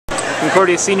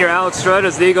Concordia senior Alex Rudd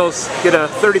as the Eagles get a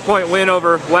 30-point win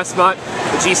over Westmont,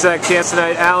 the GSAC champs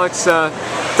tonight. Alex,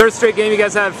 third straight game you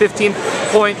guys had a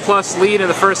 15-point plus lead in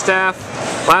the first half.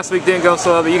 Last week didn't go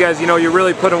so well, but you guys, you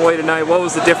really put them away tonight. What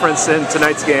was the difference in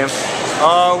tonight's game?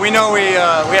 We know we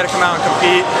had to come out and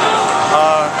compete.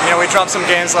 We dropped some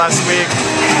games last week.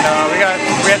 We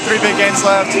had 3 big games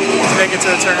left to make it to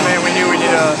the tournament. We knew we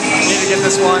needed to get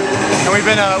this one, and we've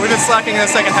been slacking in the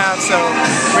second half. So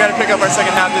we had to pick up our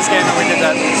second half this game, and we did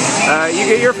that.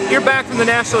 You're back from the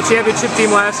national championship team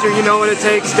last year. You know what it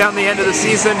takes down the end of the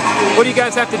season. What do you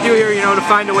guys have to do here, to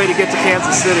find a way to get to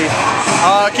Kansas City?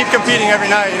 Keep competing every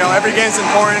night. Every game's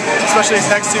important, especially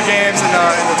these next 2 games in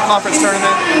the conference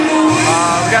tournament.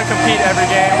 We got to compete every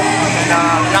game and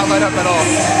not let up at all.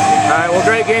 All right, well,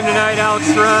 great game tonight, Alex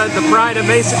Rudd, the pride of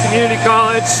Mason Community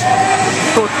College.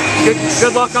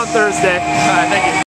 Good luck on Thursday. All right, thank you.